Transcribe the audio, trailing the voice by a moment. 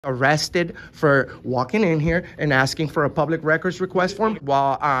Arrested for walking in here and asking for a public records request form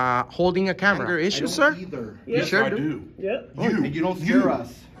while holding a camera. Anger issue, sir? Either. You Yes, sure I do? do. Yep. And you don't scare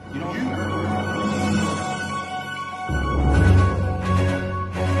us. You don't scare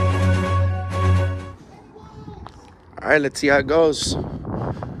All right, let's see how it goes.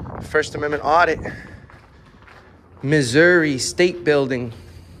 First Amendment audit. Missouri State Building.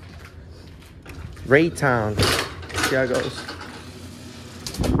 Raytown. Let's see how it goes.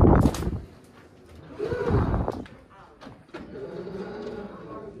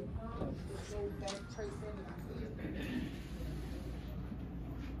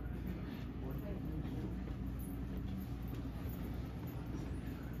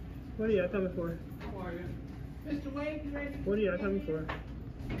 What are y'all coming for? Mr. Wade, you ready? What are y'all coming for?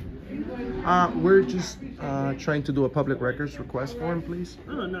 We're just trying to do a public records request form, please.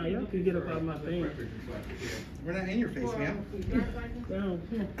 Oh, no, y'all can get up out of my thing. We're not in your face, ma'am. Down.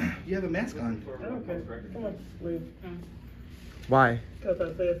 You have a mask on. I don't care. Come on, please. Why? Because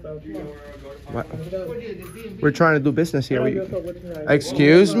I said so. Come on. What? Let's go. We're trying to do business I here. don't give a fuck what you like.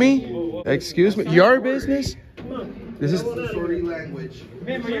 Excuse me? Excuse me? Your business? Come on. This is... Sorry language.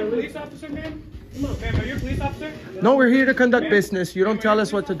 Ma'am, are you a police officer, ma'am? Ma'am, are you a police officer? No, we're here to conduct business. You don't tell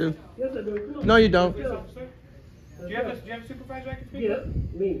us what to do. Yes, I do. Come on. No, you don't. Police officer? Do you have a supervisor I can speak Yeah,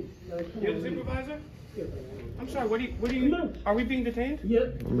 with? me. You have a supervisor? Yeah. I'm sorry, what do you, are we being detained?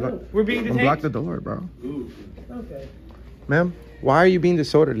 Yep. No. We're being detained? Unblock the door, bro. Okay. Ma'am, why are you being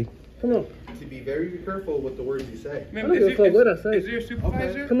disorderly? Come on. To be very careful with the words you say. I don't give a fuck what I say. Is there a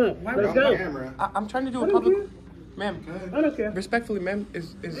supervisor? Come on. Why Let's would- go. Camera. I'm trying to do I a don't public... care. Ma'am, I don't care. respectfully, ma'am,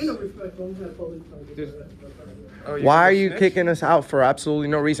 is... Ain't no respect for them. Police. There's- Oh, you're Why gonna are you snitch? kicking us out for absolutely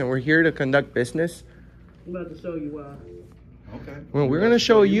no reason? We're here to conduct business. I'm about to show you why. Okay. Well, we're going to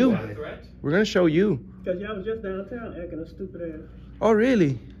show you. Threat? We're going to show you. Because y'all was just downtown acting a stupid ass. Oh,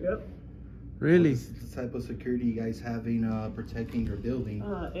 really? Yep. Really? This is the type of security you guys having protecting your building.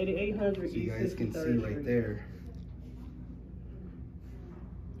 8800 So you guys can see 63rd right Street. there.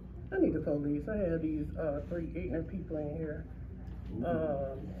 I need the police. I had these 3 ignorant people in here.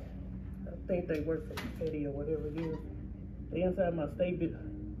 I think they work for Petty or whatever it is. They inside my state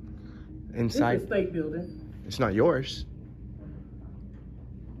building. It's a Inside? state building. It's not yours.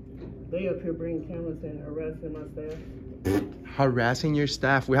 They up here bringing cameras and harassing my staff. Harassing your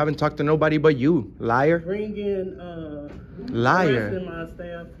staff. We haven't talked to nobody but you. Liar. Bringing Liar. harassing my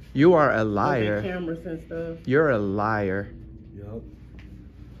staff. You are a with their liar. cameras and stuff. You're a liar. Yup.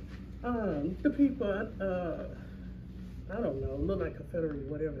 The people, I don't know, look like Confederate,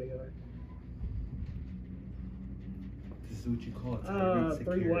 whatever they are. This is what you call it. Tyrant 3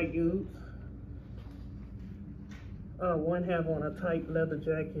 security. white youths. One have on a tight leather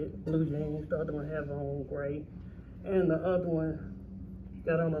jacket, blue jeans. The other one have on gray. And the other one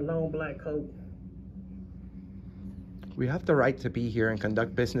got on a long black coat. We have the right to be here and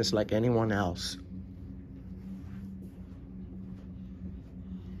conduct business like anyone else.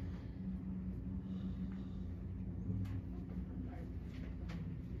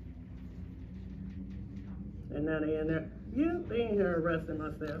 And now they in there. Yeah, they in here arresting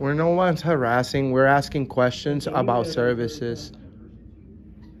my staff. We're no one's harassing. We're asking questions about services.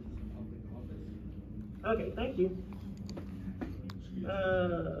 Okay, thank you.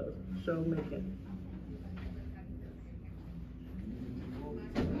 Show making.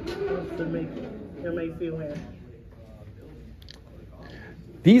 What's the making? MAC land.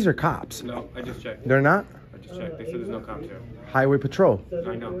 These are cops. No, I just checked. They're not? I just checked. They said there's no cops here. Highway Patrol.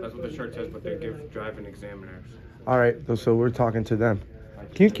 I know, that's what the shirt says, but they give driving examiners. All right, so we're talking to them.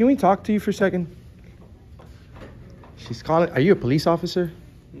 Can we talk to you for a second? She's calling. Are you a police officer?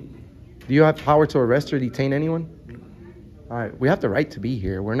 Do you have power to arrest or detain anyone? All right, we have the right to be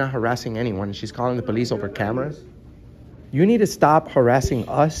here. We're not harassing anyone. She's calling the police over cameras. You need to stop harassing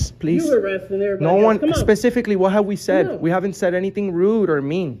us, please. You harassing everybody. No else. one, Come on. specifically, what have we said? Come on. We haven't said anything rude or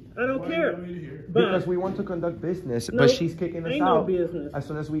mean. I don't care. Because we want to conduct business, No, but she's kicking us ain't no out business. as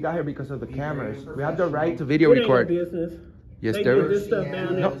soon as we got here because of the cameras. We have the right to video It ain't no record. business. Yes, They there do this is. stuff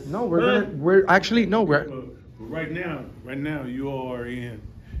down there. No, we're actually, no, we're, Right now, you are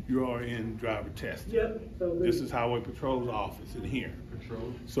in driver testing. Yep. So This is Highway Patrol's office in here.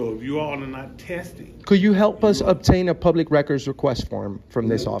 So if you all are not testing, could you help us obtain a public records request form from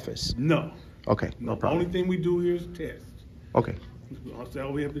this office? no. Okay, No, no the only problem. thing we do here is test. Okay. That's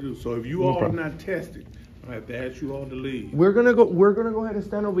all we have to do. So if you No all problem. are not tested, I have to ask you all to leave. We're gonna go ahead and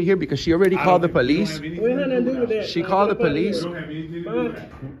stand over here because she already called the police. we had nothing to do with that. She called the police. We don't have anything to do with that.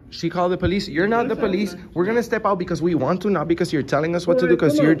 She called the police. You're not the police. We're gonna step out because we want to, not because you're telling us what to do,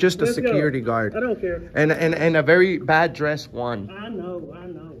 because Come you're on, just a let's go. security guard. I don't care. And a very bad dressed one. I know.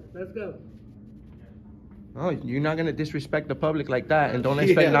 Let's go. Oh, you're not gonna disrespect the public like that, and don't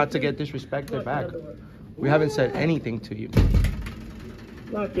expect not to get disrespected Lock back. y'all door. We haven't said anything to you.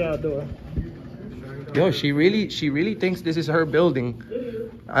 Lock y'all door. Yo, she really thinks this is her building. It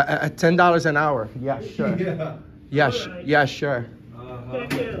is. At $10 an hour. Yeah, sure. Yeah, sure. Take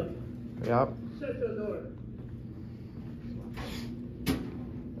care. Yep. Shut your door.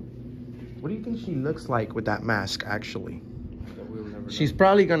 What do you think she looks like with that mask, actually? She's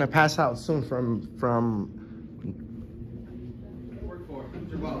probably gonna pass out soon from.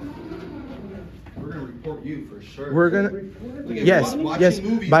 We're gonna report you for sure. We're gonna. Look at Yes, watching yes.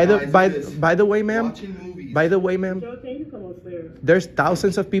 movies, By the guys, by look at this. by the way, ma'am. Watching movies. By the way, ma'am. Joe, can you come upstairs? There's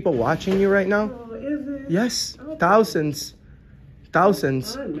thousands of people watching you right now. Oh, is it? Yes, Okay. thousands.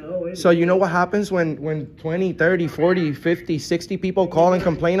 Thousands. I know. It So you know what happens when 20, 30, 40, 50, 60 people call and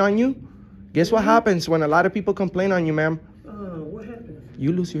complain on you? Guess what happens when a lot of people complain on you, ma'am? what happened?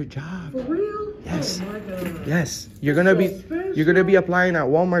 You lose your job. For real? Yes. Oh my God. Yes. You're gonna be applying at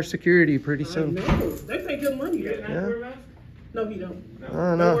Walmart security pretty I soon. know. They pay good money. Yeah. No, he don't. I don't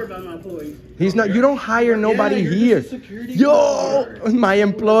Don't know. worry about my employees. He's not. You don't hire nobody you're here. just a security Yo, guard. my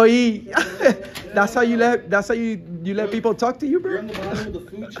employee. That's how you let people talk to you, You're on bro. the bottom of the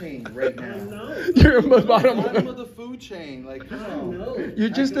food chain right I now. know. You're on the Bottom bottom. of the food chain. Like, come I on. know. You're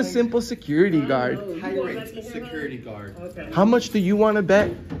just a simple security guard. I know. You High going rate back in here, security guard. huh? Okay. How much do you want to bet?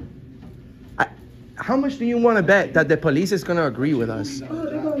 How much do you want to bet that the police is gonna agree with us? Oh,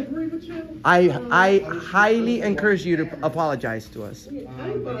 they gonna agree with you? I highly encourage you to apologize to us. I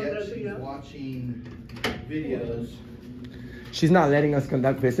ain't But yet apologize to she's you. watching videos. She's not letting us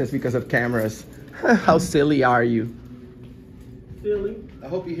conduct business because of cameras. How silly are you? Silly. I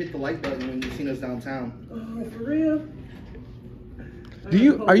hope you hit the like button when you seen us downtown. Oh, for real?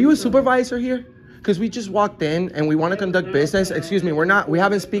 Are you a supervisor here? Because we just walked in and we want to conduct business. Excuse me, we're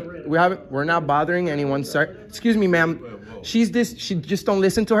not bothering anyone, sir. Excuse me, ma'am. She just don't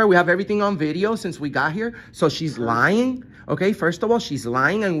listen to her. We have everything on video since we got here. So she's lying. Okay, first of all, she's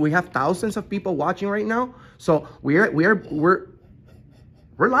lying, and we have thousands of people watching right now. So we're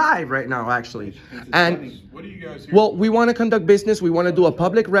live right now, actually. And What do you guys here? well, we want to conduct business. We want to do a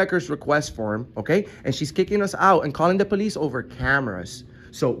public records request form, okay? And she's kicking us out and calling the police over cameras.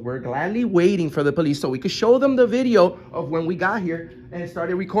 So we're gladly waiting for the police so we could show them the video of when we got here and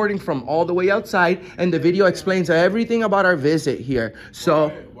started recording from all the way outside. And the video explains everything about our visit here. So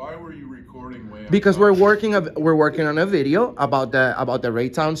Why were you recording way outside? because we're working on a video about the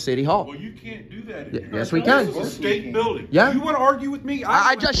Raytown City Hall. Well, you can't do that. in here. Yes, we can. This is a state building. Yeah. You want to argue with me?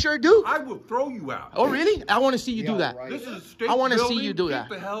 I just sure do. I will throw you out. Oh, really? I want to see you do that. right. This is a state I want to building. see you do Get that.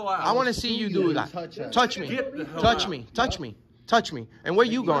 the hell out. I want to see you do that. Touch me. Get the hell Touch out. me. Touch me. Touch me. And where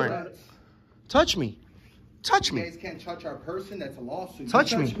you going? Touch me. Touch You me. guys can't touch our person. That's a lawsuit.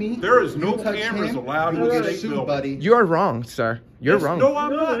 Touch You me. There is no You touch cameras him, allowed in you'll the get state sued, building. buddy. You're wrong, sir. You're wrong. No,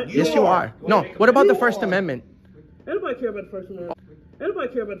 I'm not. Yes, you are. No. What about the First Amendment? Anybody care about the First Amendment?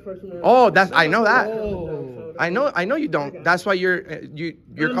 Anybody care about the First Amendment? Oh, I know that. Oh. I know you don't. That's why you're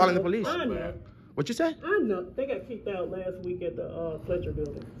calling the police. I know. What you say? I know. They got kicked out last week at the Fletcher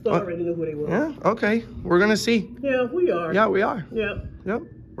building. So I already knew who they were. Yeah. Okay. We're gonna see. Yeah, we are. Yeah, we are. Yeah. Yep.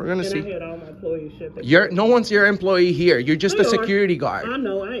 We're gonna And I see. had all my employees shipped. No one's your employee here. You're just a They are. security I guard.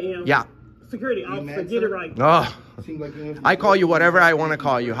 know, I am. Yeah. Security mad, officer, get sir? it right. Oh, Seems like you I call you whatever I want to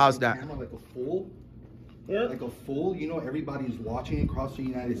call you. How's that? Camera like a fool. Yeah. Like a fool. You know everybody's watching across the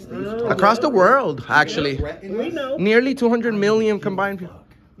United States. Oh. Across the world, actually. Threaten We us? know. Nearly 200 million combined people.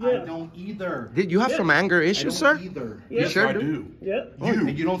 I Yeah. don't either. Did you have some anger I issues, don't sir? either. Yeah. Yes, sure I do. do. Yep.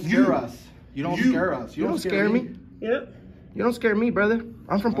 And you don't scare us. You don't scare us. You don't scare me. Yep. You don't scare me, brother.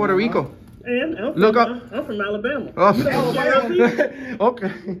 I'm from Puerto Rico. And I'm Look from, up. I'm from Alabama. Oh. You don't scare us either.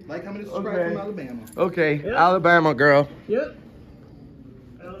 Okay. Like, how many subscribe Okay. from Alabama? Okay. Yeah. Alabama girl. Yep.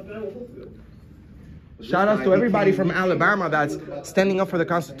 Alabama. Shout out to everybody from Alabama that's standing up for the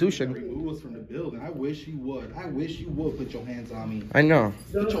Constitution. Remove us from the building. I wish you would. I wish you would put your hands on me. I know.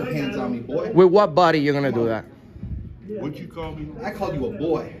 Put your hands on me, boy. With what body you're gonna do that? What'd you call me? I called you a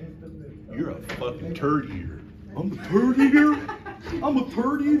boy. You're a fucking turd eater. I'm a turd eater? I'm a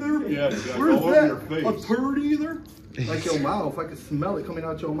turd eater? Yeah, you got Where's all over that? your face. A turd eater? Like your mouth. I can smell it coming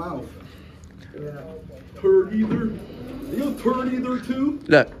out your mouth. Turd eater? You a turd eater too?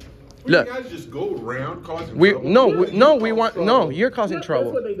 Look. You Look. guys just go around causing We trouble. no, you're causing That's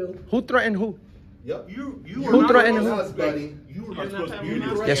trouble. what they do. Who threatened who? Yep. You Who threatened who? Us, buddy. You were not supposed to be in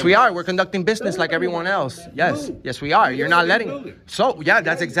this. Yes, we are. We're conducting business like everyone else. Yes, yes, we are. You're not letting. So, yeah,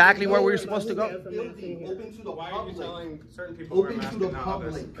 that's exactly where we're supposed to go. Open to the Why are you public. telling certain people wear Open masks to the and not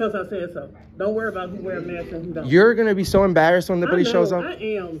others? public. Because I said so. Don't worry about who wear masks and who don't. You're gonna be so embarrassed when the police shows up. I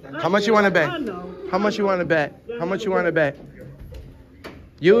am. How much you want to bet? I know. How much you want to bet? How much you want to bet?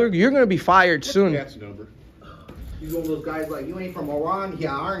 You're gonna be fired soon. That's the number. He's one of those guys like, you ain't from Iran,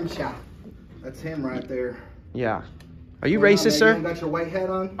 yeah, aren't ya? That's him right there. Yeah. Are you What's racist, going on, man? You sir? ain't got your white hat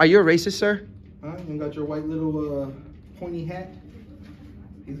on? Are you a racist, sir? Huh? You ain't got your white little pointy hat?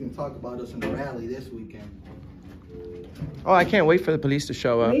 He's gonna talk about us in the rally this weekend. Oh, I can't wait for the police to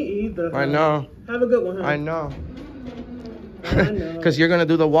show up. Me either. I know. Have a good one, huh? I know. I know. Because you're gonna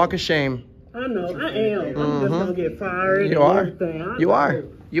do the walk of shame. I know. I am. I'm just gonna get fired. You and are. everything. I You know. are.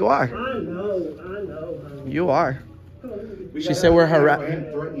 You are. I know. I know. Honey. You are. We She gotta said we're have harassed.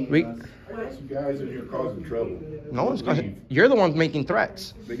 him threatening We- us. Some guys in here causing trouble. No one's gonna. You're the one making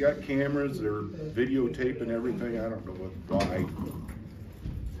threats. They got cameras, they're videotaping everything. I don't know why.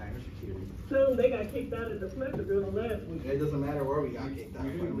 Soon they got kicked out of the Fletcher building last week. It doesn't matter where we got kicked out.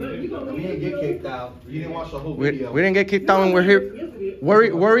 No, you gonna We didn't get kicked out. You didn't watch the whole We video. didn't get kicked out and we're here.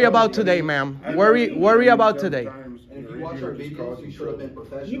 Worry about today, ma'am. Worry about today. And if you watch our videos, you should have been You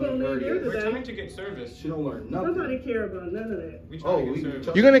professional gonna and leave here courteous. We're today? trying to get service. She don't learn Nobody nothing. care about none of that. We try Oh, to get we service.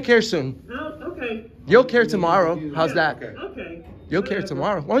 You're gonna care soon. Oh, okay. You'll care tomorrow. How's that? Okay. You'll care Whatever.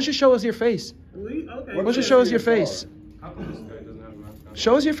 tomorrow. Why don't you show us your face? Okay. Why don't you show us your face? How come this guy doesn't have a mask on?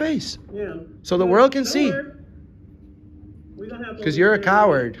 Show us your face. Yeah. So the world can Don't see. worry. We gonna have to- Because you're a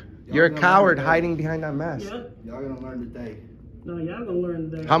coward. You're a coward hiding behind that mask. Yeah. Y'all gonna learn today. No, y'all gonna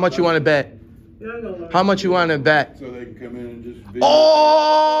learn today. How much you want to bet? Y'all gonna learn. How much you want to bet? So they can come in and just video. Oh!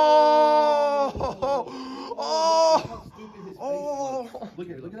 Oh! Look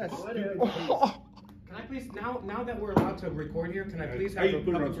at it. Look at that. Whatever. Oh! Can I please, now that we're allowed to record here, can I please Hey, have a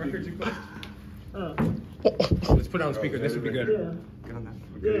put it on public records speaker. request? Let's put it on speaker. This would be good. Yeah. Get on that.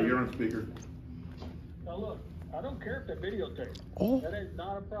 Okay, you're on speaker. Now look, I don't care if they're videotaped. Oh. That is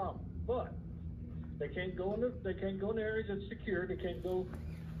not a problem. But they can't go in the areas that's secure. They can't go.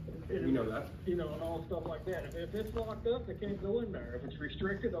 We know that. You know, and all stuff like that. If it's locked up, they can't go in there. If it's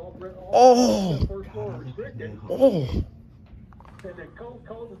restricted, all Oh. the first floor restricted. Oh! And then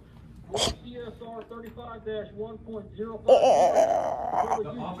code CSR 35-1.05. Oh. The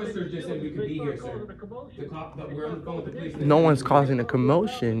officer just said we could be here, sir. But we're on the phone with the police. No one's causing a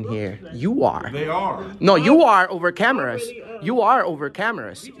commotion here. You are. They are. No, you are over cameras. You are over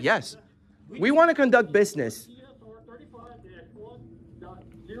cameras. Yes. We want to conduct business. CSR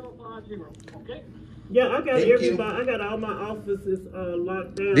 35-1.050. Okay? Yeah, I got Thank you. everybody. I got all my offices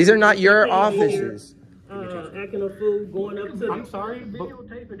locked down. These are not your They can't be offices. here, acting a fool, going up to. I'm sorry, but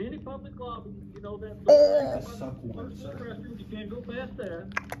Videotape at any public lobby, you know, that. Restroom, you can't go past that.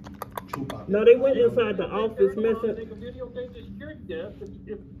 No, they went inside the office They messing. can videotape the security desk.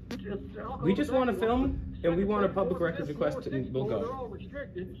 we just want to film and we want a public records request and we'll They're go. all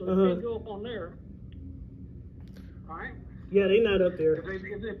restricted, so Uh-huh. they can't go up on there. Alright? Yeah, they not up there. If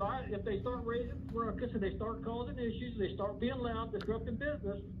they start raising ruckus and they start causing issues, they start being loud, disrupting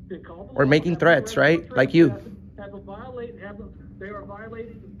business, they call the Or law, making have threats, a right? Like you. they are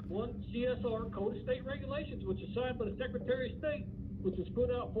violating one CSR Code of State Regulations, which is signed by the Secretary of State, which was put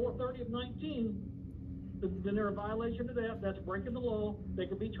out 4/30/19. Then they're a violation of that. That's breaking the law. They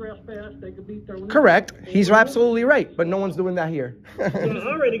could be trespassed. They could be thrown. Correct. He's absolutely right. But no one's doing that here. Yeah, I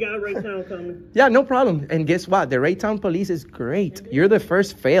already got Raytown coming. Yeah, no problem. And guess what? The Raytown police is great. You're the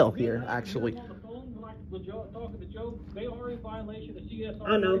first fail here, actually. On the phone, like talking to Joe, they are in violation of CSR.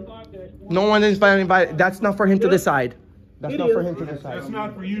 I know. 35-1. No one is violating. That's not for him to decide. That's It not for is. him to That's decide.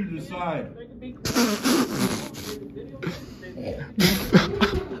 not for you to decide. They can be.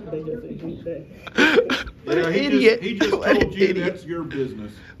 They just agreed that. Yeah, Idiot. He just What an told you idiot. that's your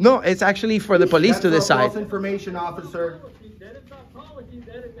business. No, it's actually for the police to That's false decide. information, officer. That is not policy.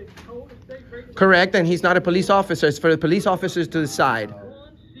 That is a Code of State Regulation. Correct, and he's not a police officer. It's for the police officers to decide.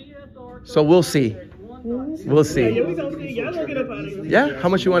 CSR So we'll see. We'll Yeah, see. we gonna see. Y'all gonna get up out of here. Yeah, how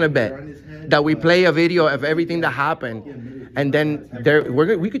much you want to bet that we play a video of everything that happened, and then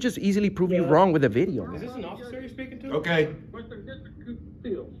we could just easily prove you wrong with a video. Is this an officer you're speaking to? Okay. Western District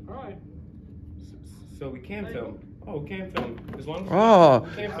Fields. All right. So we can film. Oh, we can film. As long as Oh,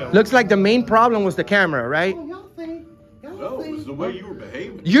 we can film. looks like the main problem was the camera, right? No, it's the way you were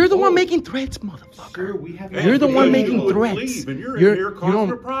behaving. You're the one making threats, motherfucker. Sir, we have. You're the one Because you making would threats. leave and you're in You're- here you causing a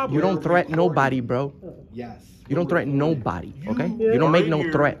don't problem. you don't threaten nobody, bro. Yes. You don't threaten nobody, okay? You You don't are make in no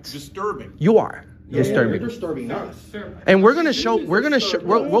here threats. Disturbing. You are. disturbing. You're disturbing us. Sir, And we're gonna show.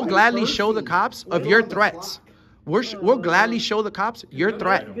 We'll gladly show the cops of your threats. We'll gladly show the cops your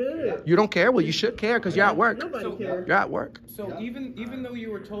threat. Good. You don't care? Well, you should care because you're at work. Nobody cares. You're at work. so even though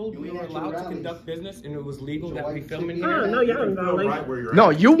you were told we mean were at your allowed to rallies? conduct business and it was legal Your that we wife film in too? here. No, y'all in violation. No,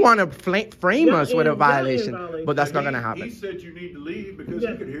 you want to frame Y'all us with a in violation, violation. but that's not gonna He happen. said you need to leave because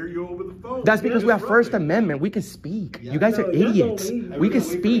Yeah. he could hear you over the phone. That's because we have First Disrupting. Amendment. We can speak. Yeah. You guys No, are y'all don't idiots. leave. We can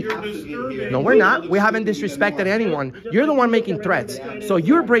We're speak. gonna have to get here. No, we're not. We haven't disrespected anyone. You're the one making threats. So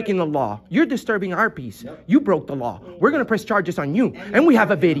you're breaking the law. You're disturbing our peace. You broke the law. We're gonna press charges on you. And we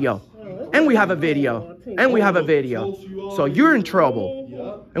have a video. And we have a video. And we have a video. So you're in trouble.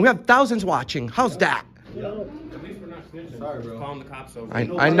 Yup. And we have thousands watching. How's that? You know, At least we're not snitching. Sorry, bro. Calling the cops over.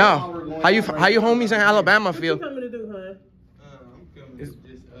 I know. How you homies in Alabama what you feel? coming to do, huh? I'm coming to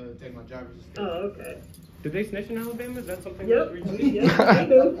just take my driver's license. Oh, okay. Do they snitch in Alabama? Is that something Yep. that we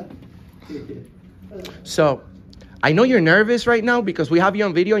Yep, they do. So, I know you're nervous right now because we have you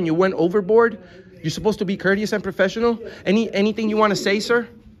on video and you went overboard. You're supposed to be courteous and professional. Anything you want to say, sir?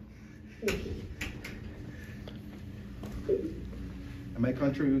 In my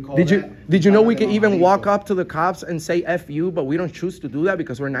country, we call Did you know we can even walk up? up to the cops and say F you, but we don't choose to do that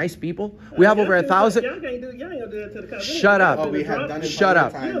because we're nice people? We have over 1,000. Y'all ain't gonna do that to the cops. Shut up. Oh, we have done it. Shut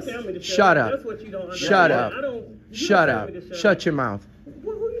up. You don't tell me to Shut up. up. That's what you don't understand. Shut up. I don't. you Shut don't up. tell me to Shut your mouth. Who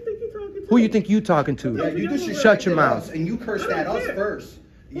you think you talking to? Who you think you talking Yeah, to? you disrespected Shut your us, mouth. and you cursed I at don't us care. first.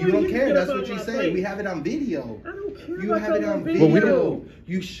 Well, You don't you care. get That's up what on you my say. plate. We have it on video. I don't care You about have it your on video. Well, we video.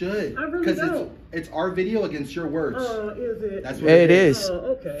 You should. I really Because don't. it's our video against your words. Is it? That's what It is.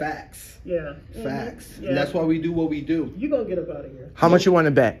 Okay. Facts. Yeah. Facts. Yeah. And that's why we do what we do. You gonna get up out of here. How much you want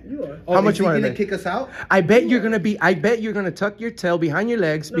to bet? You are. Oh, How much is you he want to gonna bet? kick us out? I bet you're gonna tuck your tail behind your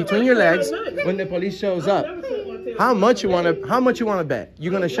legs, between your legs, when the police shows up. How much you wanna bet?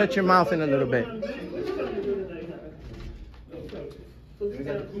 You're gonna shut your mouth in a little bit. We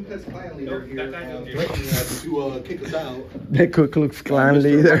got the Ku Klux Klan leader Nope, here that guy don't threatening us to kick us out. The Ku Klux Klan Mr.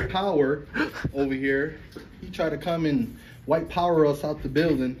 leader. White Power over here. He tried to come and white power us out the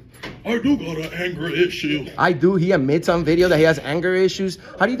building. I do got an anger issue. I do. He admits on video that he has anger issues.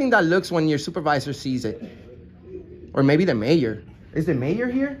 How do you think that looks when your supervisor sees it? Or maybe the mayor. Is the mayor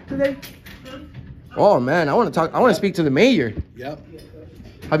here today? Oh man, I want to speak to the mayor. Yep.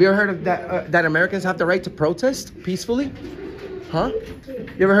 Have you ever heard of that? That Americans have the right to protest peacefully? Huh? You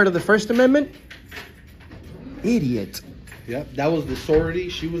ever heard of the First Amendment? Idiot. Yep. That was disorderly.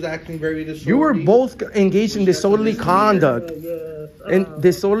 She was acting very disorderly. You were both engaged in disorderly conduct. Yes. In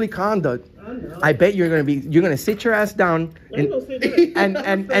disorderly conduct. I know. I bet you're gonna sit your ass down I ain't gonna sit down. and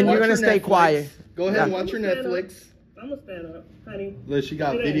Watch you're gonna your stay Netflix. quiet. Go ahead and Yeah. watch your Netflix. I'm gonna stand up, honey. Look, she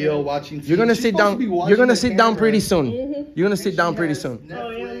got It ain't video right. watching. You're gonna She's sit supposed down. to be watching You're gonna the sit down camera. pretty soon. Mhm. You're gonna sit And down she pretty has soon.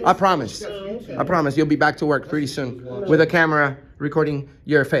 Netflix. I promise. She got YouTube. I promise you'll be back to work pretty soon with a camera recording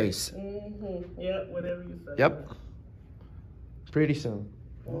your face. Yeah, whatever you say. Yep. Pretty soon.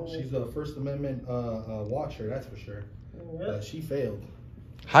 Well, she's a First Amendment watcher, that's for sure. Yep. She failed.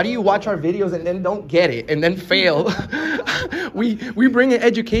 How do you watch our videos and then don't get it and then fail? we bring an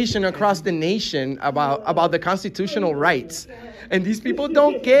education across the nation about the constitutional rights, and these people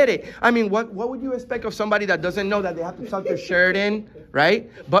don't get it. I mean, what would you expect of somebody that doesn't know that they have to tuck their shirt in, right?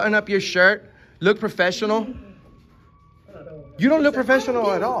 Button up your shirt, look professional. You don't look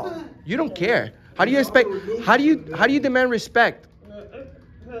professional at all. You don't care. How do you expect? How do you demand respect?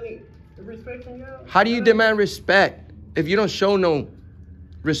 Honey, respecting y'all. How do you demand respect if you don't show no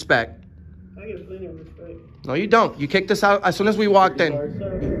respect? I get plenty of respect. No, you don't. You kicked us out as soon as we walked in.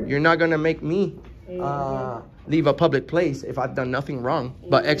 So, You're not gonna make me leave a public place if I've done nothing wrong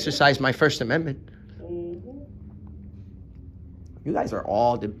but exercise my First Amendment. You guys are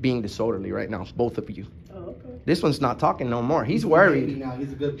all being disorderly right now, both of you. oh, okay. This one's not talking no more. He's Baby worried. now.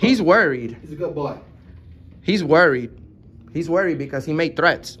 He's a good boy. He's worried. He's a good boy. He's worried. He's worried because he made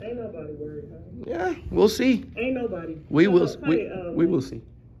threats. Ain't nobody worried, honey. Yeah, we'll see. Ain't nobody. We will. Honey, We will see.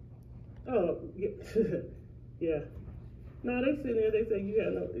 Oh, yeah. Yeah. No, they sitting there. They say you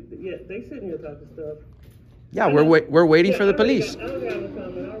got no. Yeah, they sitting here talking stuff. Yeah, we're waiting for the police. I already got a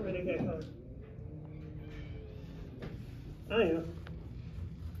comment. I already had called. I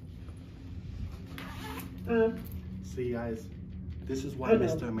am. See, guys, this is why I know,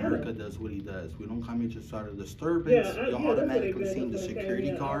 Mr. I America know. does what he does. We don't come here to start a disturbance. Yeah, You that's what automatically they seen the did. security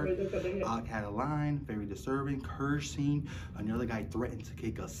Yeah, guard because they had- out of line, very disturbing, cursing. Another guy threatened to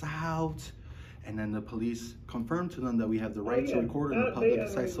kick us out. And then the police confirmed to them that we have the right to record in a public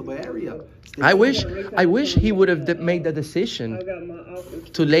accessible area. I wish he would have made the decision I got my office.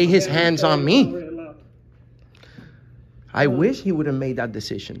 to lay his hands on me. Already locked. I wish he would have made that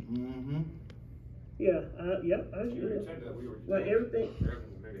decision. Mm-hmm. Yeah, I should. Like everything.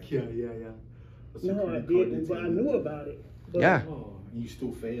 Yeah. No, I didn't, but I knew about it. But, Yeah. You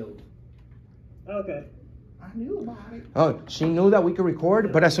still failed. Okay. I knew about it. Oh, she knew that we could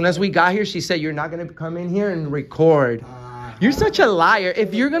record, but as soon as we got here, she said, "You're not gonna come in here and record." You're such a liar.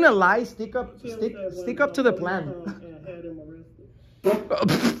 If you're gonna lie, stick up to the plan.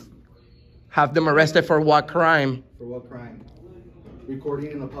 Have them arrested for what crime? For what crime?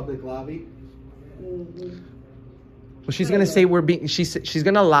 Recording in a public lobby? Well, she's gonna say we're being. She's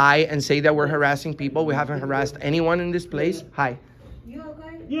gonna lie and say that we're harassing people. We haven't harassed anyone in this place. Hi. You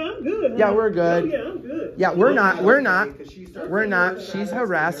okay? Yeah, I'm good. Yeah, we're good. Oh, yeah, I'm good. Yeah, we're not. She's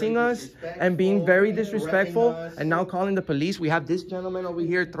harassing us and being very disrespectful and now calling the police. We have this gentleman over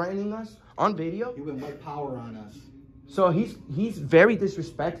here threatening us on video. You went white power on us. So he's very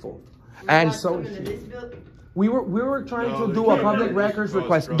disrespectful. And so we were trying to do a public records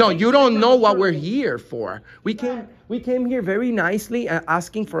request. No, you don't know what we're here for. We came here very nicely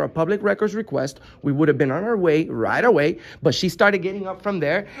asking for a public records request. We would have been on our way right away, but she started getting up from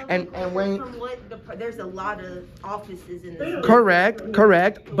there. And when there's a lot of offices in this.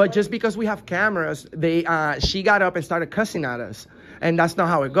 Correct. But just because we have cameras, she got up and started cussing at us. And that's not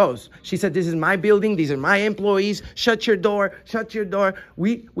how it goes. She said, "This is my building. These are my employees. Shut your door. Shut your door."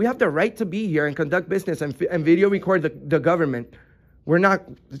 We have the right to be here and conduct business and video record the government. We're not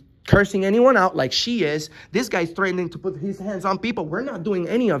cursing anyone out like she is. This guy's threatening to put his hands on people. We're not doing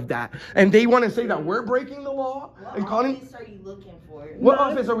any of that. And they want to say that we're breaking the law and calling. What office are you looking for? What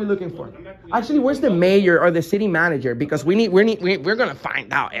office are we looking for? Actually, where's the mayor or the city manager? Because we're gonna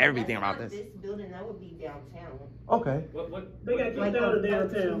find out everything about this. This building, that would be downtown. Okay. They got kicked out of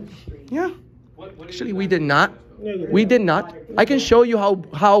downtown. Yeah. Actually, we did not. We did not. I can show you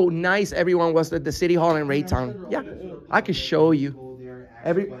how nice everyone was at the city hall in Raytown. Yeah, I can show you.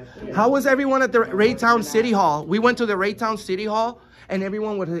 How was everyone at the Raytown City Hall? We went to the Raytown City Hall, and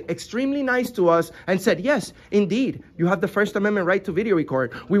everyone was extremely nice to us and said, "Yes, indeed, you have the First Amendment right to video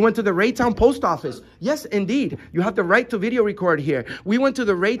record." We went to the Raytown Post Office. "Yes, indeed, you have the right to video record here." We went to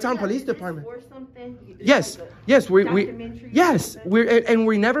the Raytown Police Department. Yes,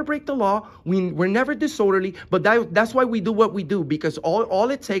 we never break the law. We're never disorderly, but that's why we do what we do, because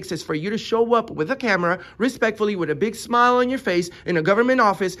all it takes is for you to show up with a camera, respectfully, with a big smile on your face in a government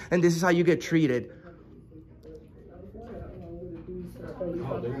office, and this is how you get treated.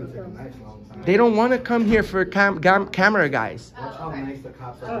 They don't want to come here for camera guys. Watch how nice the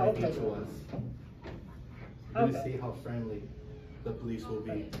cops are going to be to us. You're going to see how friendly the police will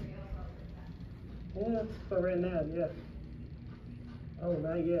be. Yeah, for right now, yeah. Oh,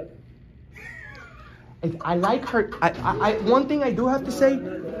 not yet. I like her. One thing I do have to say,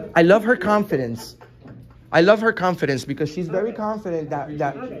 I love her confidence. I love her confidence because she's very confident that.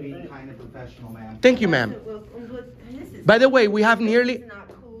 Being kind of professional, man. Thank you, ma'am. By the way, we have nearly.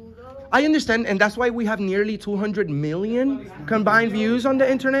 I understand, and that's why we have nearly 200 million combined views on the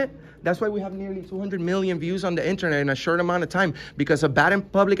internet. That's why we have nearly 200 million views on the internet in a short amount of time, because of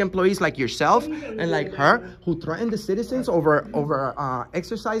bad public employees like yourself and like her, who threaten the citizens over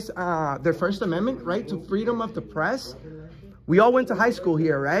exercise their First Amendment right to freedom of the press. We all went to high school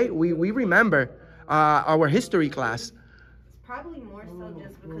here, right? We remember our history class. Probably more so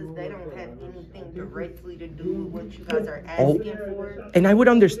just because they don't have anything directly to do with what you guys are asking for. And I would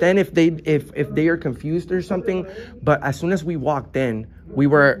understand if they are confused or something, but as soon as we walked in, we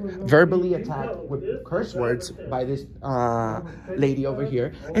were verbally attacked with curse words by this lady over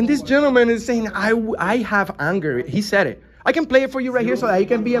here. And this gentleman is saying, I have anger. He said it. I can play it for you right here so that he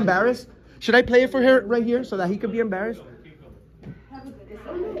can be embarrassed. Should I play it for her right here so that he can be embarrassed?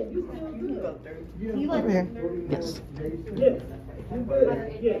 Over here. Yes. Yeah.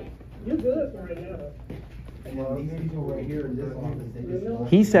 Yeah. You're good for right now.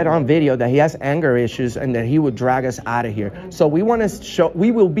 He said on video that he has anger issues and that he would drag us out of here. So we want to show.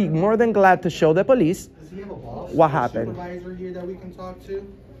 We will be more than glad to show the police what happened. Supervisor here that we can talk to?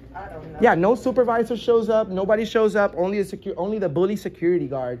 I don't know. Yeah, no supervisor shows up. Nobody shows up. Only the bully security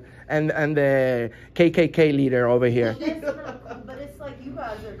guard and the KKK leader over here. But it's like you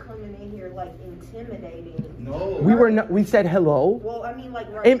guys are coming in here like intimidating. No. We were not. We said hello. Well, I mean, like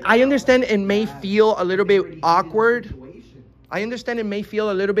I understand it may feel a little bit awkward. I understand it may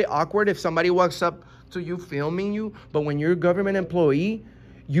feel a little bit awkward if somebody walks up to you filming you, but when you're a government employee,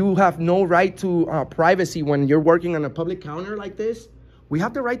 you have no right to privacy when you're working on a public counter like this. We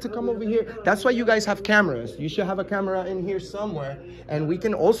have the right to come over here. That's why you guys have cameras. You should have a camera in here somewhere, and we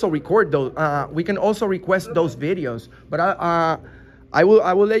can also record those. We can also request those videos. But I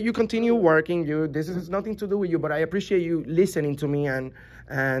will let you continue working. This has nothing to do with you, but I appreciate you listening to me and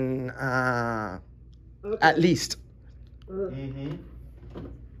At least.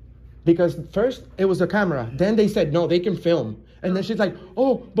 Because first it was a camera. Then they said, no, they can film. And then she's like,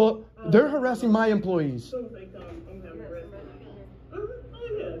 oh, but they're harassing my employees.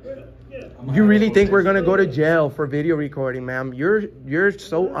 You really think we're gonna go to jail for video recording, ma'am? You're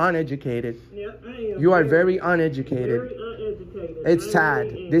so uneducated. Yeah, I am. You are very uneducated. Very uneducated. It's sad.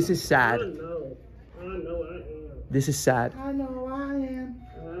 This is sad. I know I am. This is sad. I know I am.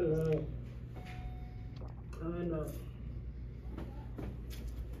 I know.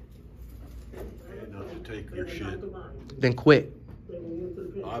 Enough to take your shit. Then quit.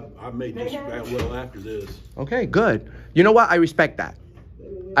 I made this well after this. Okay, good. You know what? I respect that.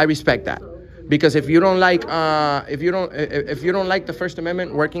 I respect that. Because if you don't like if you don't like the First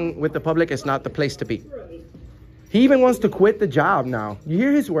Amendment, working with the public is not the place to be. He even wants to quit the job now. You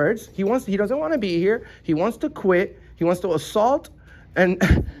hear his words? He doesn't want to be here. He wants to quit. He wants to assault and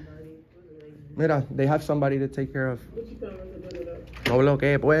mira, they have somebody to take care of. No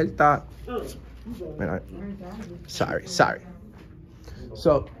bloquee puerta. Mira. Sorry.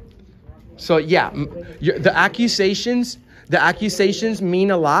 So yeah, the accusations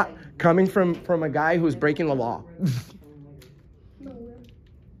mean a lot coming from a guy who's breaking the law.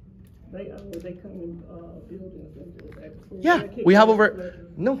 Yeah, we have over.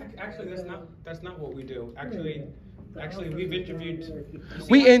 No, Actually, that's not what we do. Actually, we've interviewed.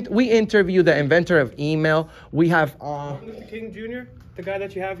 we interview the inventor of email. We have. Mr. King Jr., the guy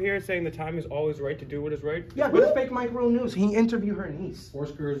that you have here saying the time is always right to do what is right. Yeah, go to Fake Micro News. He interviewed her niece. So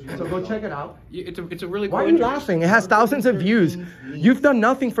go check it out. It's a really. Why are you laughing? It has thousands of views. You've done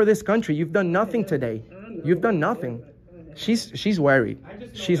nothing for this country. You've done nothing today. You've done nothing. She's worried.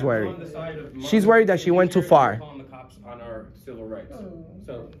 She's worried. She's worried that she went too far. The cops on our civil rights.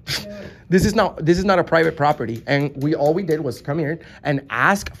 So This is not a private property, and all we did was come here and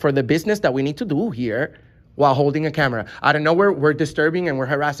ask for the business that we need to do here while holding a camera. Out of nowhere, we're disturbing and we're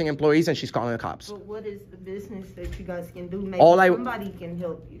harassing employees, and she's calling the cops. But what is the business that you guys can do? Maybe somebody can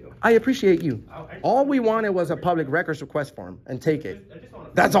help you. I appreciate you. All we wanted was a public records request form and take it.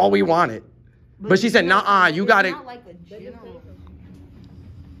 That's all we wanted. But she said, nah, you got it. Like a general.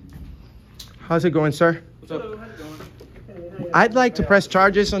 How's it going, sir? what's up? I'd like to press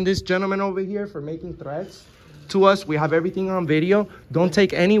charges on this gentleman over here for making threats to us. We have everything on video. Don't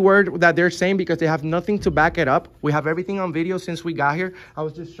take any word that they're saying because they have nothing to back it up. We have everything on video since we got here. I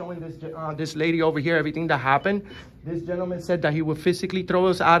was just showing this lady over here everything that happened. This gentleman said that he would physically throw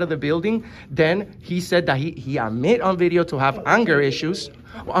us out of the building. Then he said that he admit on video to have anger issues.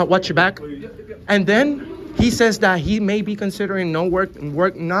 Watch your back. And then he says that he may be considering not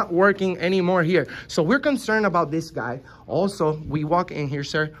working anymore here. So we're concerned about this guy. Also, we walk in here,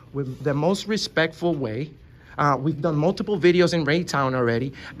 sir, with the most respectful way. We've done multiple videos in Raytown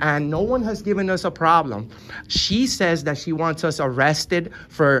already, and no one has given us a problem. She says that she wants us arrested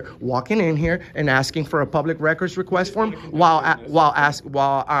for walking in here and asking for a public records request form while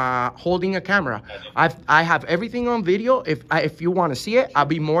holding a camera. I have everything on video. If you want to see it, I'll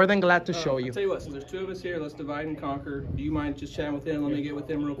be more than glad to show you. I'll tell you what, so there's two of us here. Let's divide and conquer. Do you mind just chatting with him? Let me get with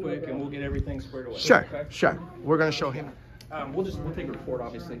him real quick, and we'll get everything squared away. Sure, okay? sure. We're gonna show him. We'll take a report,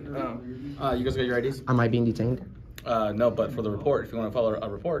 obviously. You guys got your IDs? Am I being detained? No, but for the report, if you want to follow a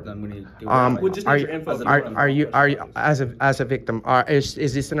report, then we need to do We'll just need your info. Are you as a victim? Is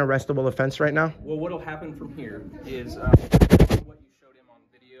this an arrestable offense right now? Well, what'll happen from here is what you showed him on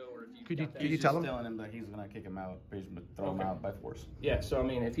video, or if you Could you tell him? telling him that he's gonna kick him out, he's gonna throw him out by force. Yeah, so I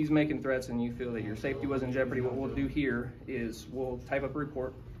mean, if he's making threats and you feel that your safety was in jeopardy, what we'll do here is we'll type up a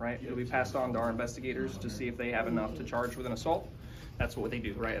report, right? It'll be passed on to our investigators to see if they have enough to charge with an assault. That's what they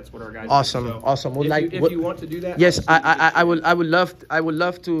do, right? That's what our guys Awesome, do. So awesome. if you want to do that, yes, I would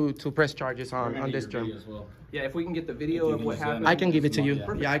love to press charges on this term. Yeah, if we can get the video of what happened, I can give it to you.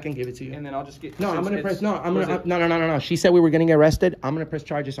 Yeah, I can give it to you. and then I'll just get. No, I'm gonna press. No. She said we were getting arrested. I'm gonna press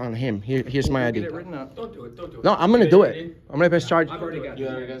charges on him. Here's my ID. Get it written up. Don't do it. No, I'm gonna do it. I'm gonna press charge. I've already got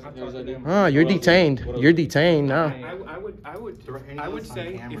it. Oh, you're detained. You're detained now. I would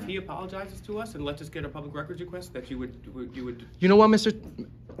say if he apologizes to us and lets us get a public records request, that you would. You know what, Mister?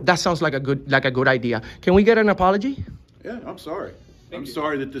 That sounds like a good idea. Can we get an apology? Yeah, I'm sorry. I'm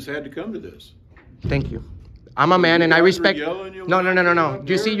sorry that this had to come to this. Thank you. I'm a man and I respect. No.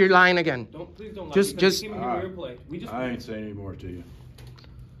 You see, you're lying again. Please don't lie. Just. I ain't saying any more to you.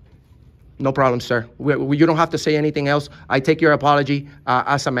 No problem, sir. You don't have to say anything else. I take your apology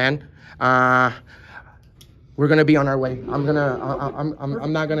as a man. We're gonna be on our way. I'm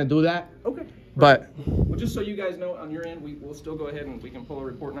not gonna do that. Okay. But well, just so you guys know, on your end, we'll still go ahead and we can pull a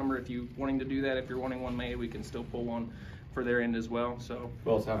report number if you're wanting to do that. If you're wanting one made, we can still pull one. for their end as well. So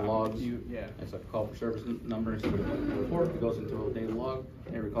We also have logs. yeah. It's a call for service number. So we put a report. It goes into a data log.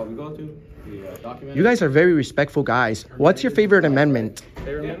 Every call we go to, we document. You guys are very respectful guys. What's your favorite amendment?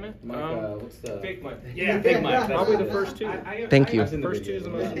 Their amendment? What's the Fake Mike. Yeah, Fake Mike. Probably the first two. Thank you. First two is the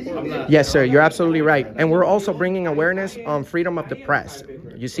most important. Yes, sir. You're absolutely right. And we're also bringing awareness on freedom of the press.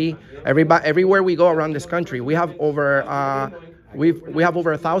 You see, everywhere we go around this country, we have over we have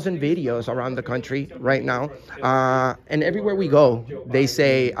over 1,000 videos around the country right now, and everywhere we go, they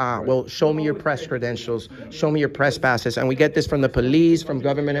say, "Well, show me your press credentials, show me your press passes," and we get this from the police, from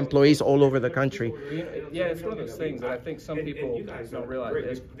government employees all over the country. Yeah, it's one of those things that I think some people don't realize.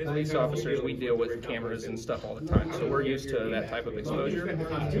 As police officers, we deal with cameras and stuff all the time, so we're used to that type of exposure.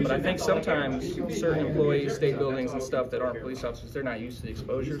 But I think sometimes certain employees, state buildings and stuff that aren't police officers, they're not used to the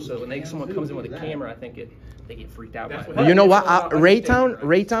exposure. So when someone comes in with a camera, I think they get freaked out by it. You know what?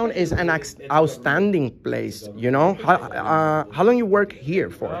 Raytown is an outstanding place. You know, how long you work here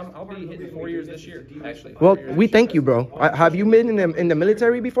for? I'll be hitting 4 years this year, actually. Well, we thank you, bro. Have you been in the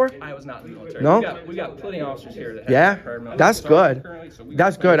military before? I was not in the military. No? We got plenty of officers here that Yeah, have military that's good. currently, so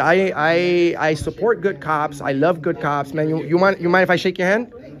That's good. I support good cops. I love good cops, man. You mind if I shake your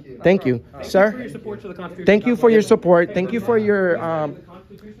hand? Thank you, sir. Thank you for your support. Thank you for your.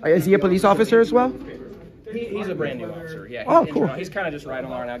 Is he a police officer as well? He's a brand new officer. Yeah. Oh, cool. He's kind of just riding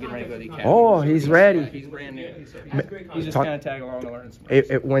along now, getting ready to go to the academy. Oh, he's ready. He's brand new. He's just kind of tagging along to learn some.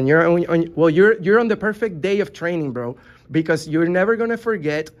 When you're on the perfect day of training, bro, because you're never gonna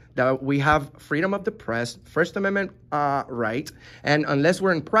forget that we have freedom of the press, First Amendment right, and unless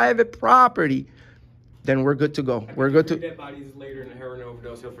we're in private property, then we're good to go. We're good to. Dead bodies later in a heroin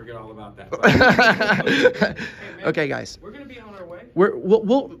overdose. He'll forget all about that. Okay, guys. We're gonna be on our way.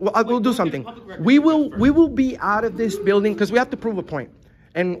 We'll do something. We will be out of this building because we have to prove a point.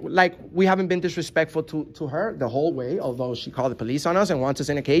 And like, we haven't been disrespectful to her the whole way, although she called the police on us and wants us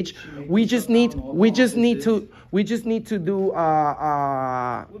in a cage. We just need to do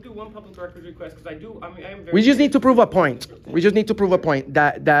We'll do one public records request because I am very. we just need to prove a point. We just need to prove a point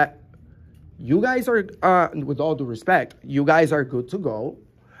that you guys are, with all due respect, you guys are good to go.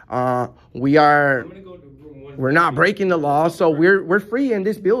 We're not breaking the law, so we're free in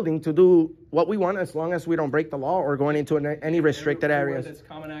this building to do what we want as long as we don't break the law or going into any restricted areas. It's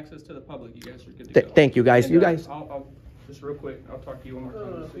common access to the public. You guys are good to go. Thank you, guys. And, you guys. I'll just real quick. I'll talk to you one more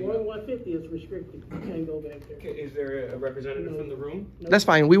time. So you More know. than 150 is restricted. You can't go back there. Okay, is there a representative from the room? That's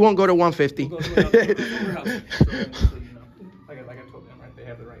fine. We won't go to 150. We'll go to another house. So, you know, like I told them, right? They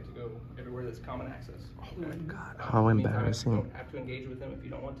have the right to go everywhere that's common access. Oh my God, how embarrassing. You don't have to engage with them if you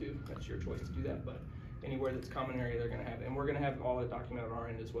don't want to. That's your choice to do that. But anywhere that's common area, they're going to have it. And we're going to have all that documented on our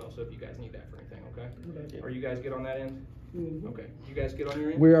end as well. So if you guys need that for anything, okay? Are you guys good on that end? Okay. You guys good on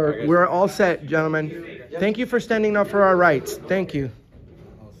your end? We're all set, gentlemen. Thank you for standing up for our rights. Thank you.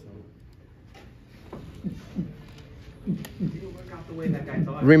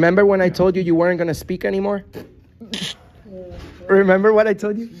 Remember when I told you weren't going to speak anymore? Remember what I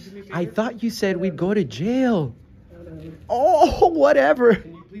told you? I thought you said we'd go to jail. Oh, whatever.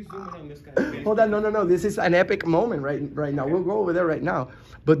 Can you please zoom in on this guy? Hold on, no. This is an epic moment right now. We'll go over there right now.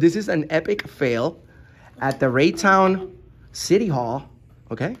 But this is an epic fail at the Raytown City Hall.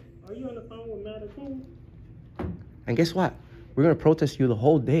 Okay? Are you on the phone with Madison? And guess what? We're going to protest you the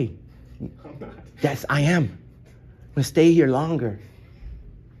whole day. Yes, I am. I'm going to stay here longer.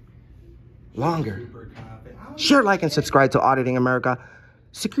 Longer. Share, like, and subscribe to Auditing America.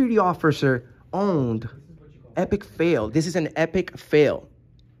 Security officer owned. Epic fail. This is an epic fail.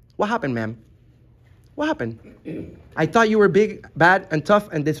 What happened, ma'am? What happened? I thought you were big, bad, and tough,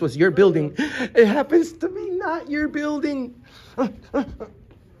 and this was your building. It happens to be not your building. Go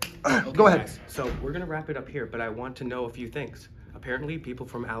ahead. Guys, so we're gonna wrap it up here, but I want to know a few things. Apparently, people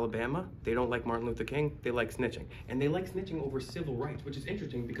from Alabama, they don't like Martin Luther King. They like snitching, and they like snitching over civil rights, which is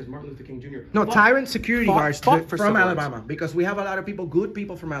interesting because Martin Luther King Jr. No, tyrant security guards fought for from civil Alabama, rights. because we have a lot of people, good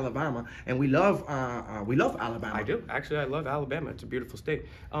people from Alabama, and we love Alabama. I do actually. I love Alabama. It's a beautiful state.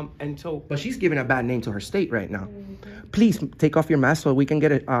 And so, But she's giving a bad name to her state right now. Please take off your mask so we can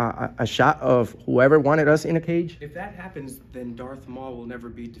get a shot of whoever wanted us in a cage. if that happens, then Darth Maul will never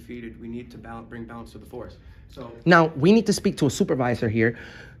be defeated. We need to bring balance to the Force. So Now, we need to speak to a supervisor here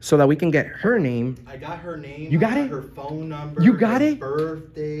so that we can get her name. I got her name. You got I it? Her phone number. You got her it?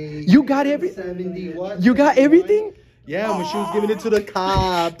 Birthday. You got every- 70 what? You got everything? Yeah, when she was giving it to the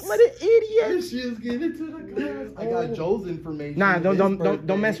cops. What an idiot! She was giving it to the cops. I got Joe's information. Nah, his don't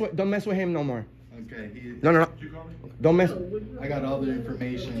birthday. mess with him no more. Okay. No. Don't mess. I got all the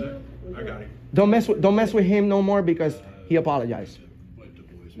information. I got it. Don't mess with him no more because he apologized.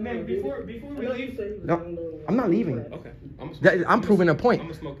 Ma'am, before we leave. No, I'm not leaving. Okay. I'm proving a point. I'm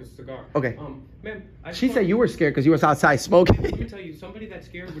gonna smoke this cigar. Okay. Ma'am, She said you were scared because you was outside smoking. Let me tell you, somebody that's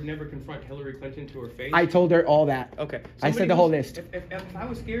scared would never confront Hillary Clinton to her face. I told her all that. Okay. I said the whole list. If I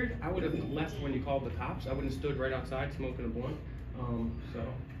was scared, I would have left when you called the cops. I wouldn't have stood right outside smoking a blunt. So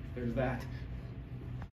there's that.